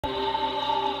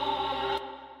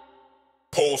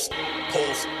post.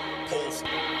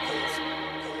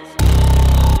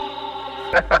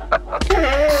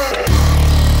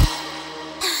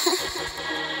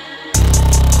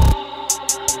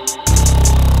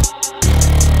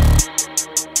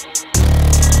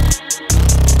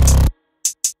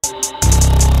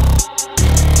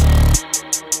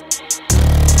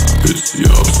 It's the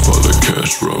ups for the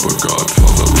cash, Rover,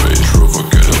 Godfather, Range Rover.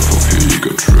 Get off of here, you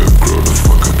got trip, grow the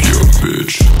fuck up, you a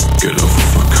bitch. Get off of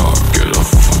my cock, get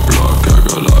off of my block. I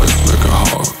got eyes like a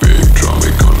hawk, big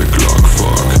drumming on the clock,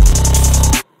 fuck.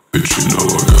 Bitch, you know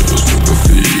I got no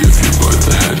sympathy. If you bite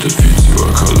the hand that feeds you, I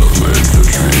call up my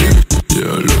infantry.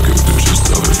 Yeah, look at bitches,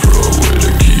 I throw away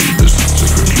the key. This is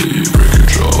differently, break your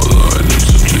jawline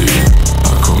instantly.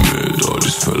 I commit all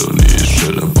these felonies,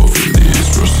 shit above your knees.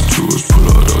 Prostitutes, pull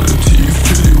out all your teeth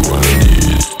till you wanna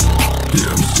need.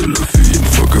 Yeah, I'm still a fiend,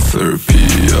 fuck a therapy.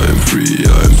 I am free,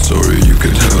 I am sorry, you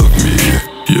can't help me.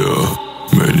 Yeah,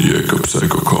 maniac or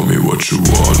psycho, call me what you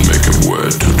want. Make him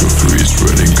wet, 2 to 3,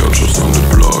 spreading gunshots on the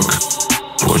block.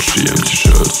 Watch the empty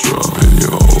shirts drop in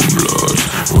your own blood.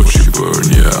 Watch you burn,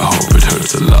 yeah, I hope it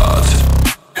hurts a lot.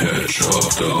 Head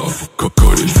chopped off,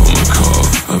 codeine for my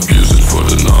cough. Abuse it for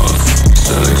the nuts,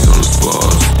 Xanax on the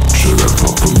spot. Should I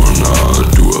pop him or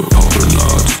not? Do I pop or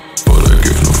not? But I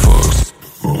give no fucks.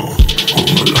 Hold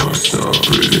my lungs, stop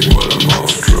breathing while I'm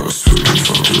off drugs. Freaking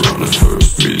fucked around at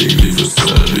first meeting. Leave a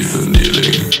sad, leave a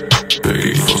kneeling.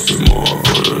 Begging for some more,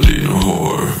 but I need no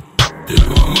whore. Yeah,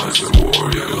 my mind's at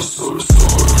war, yeah, my soul is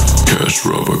sore. Cash,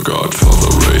 Rover,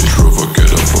 Godfather, Range Rover.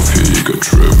 Get off of here, you got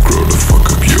trip, grow the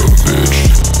fuck up, you a bitch.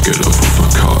 Get off of my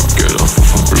cock, get off of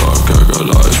my block. I got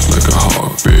eyes like a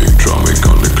hawk, big drumming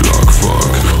on the clock, fuck.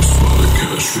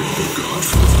 Cash, Rover,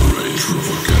 Godfather, Range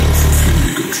Rover. Get off of here,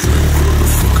 you got trip, grow the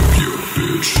fuck up, you a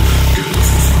bitch. Get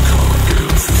off of my cock, get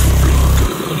off of my block.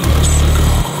 I got eyes like a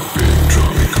hawk, big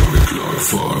drumming on the clock,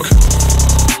 fuck.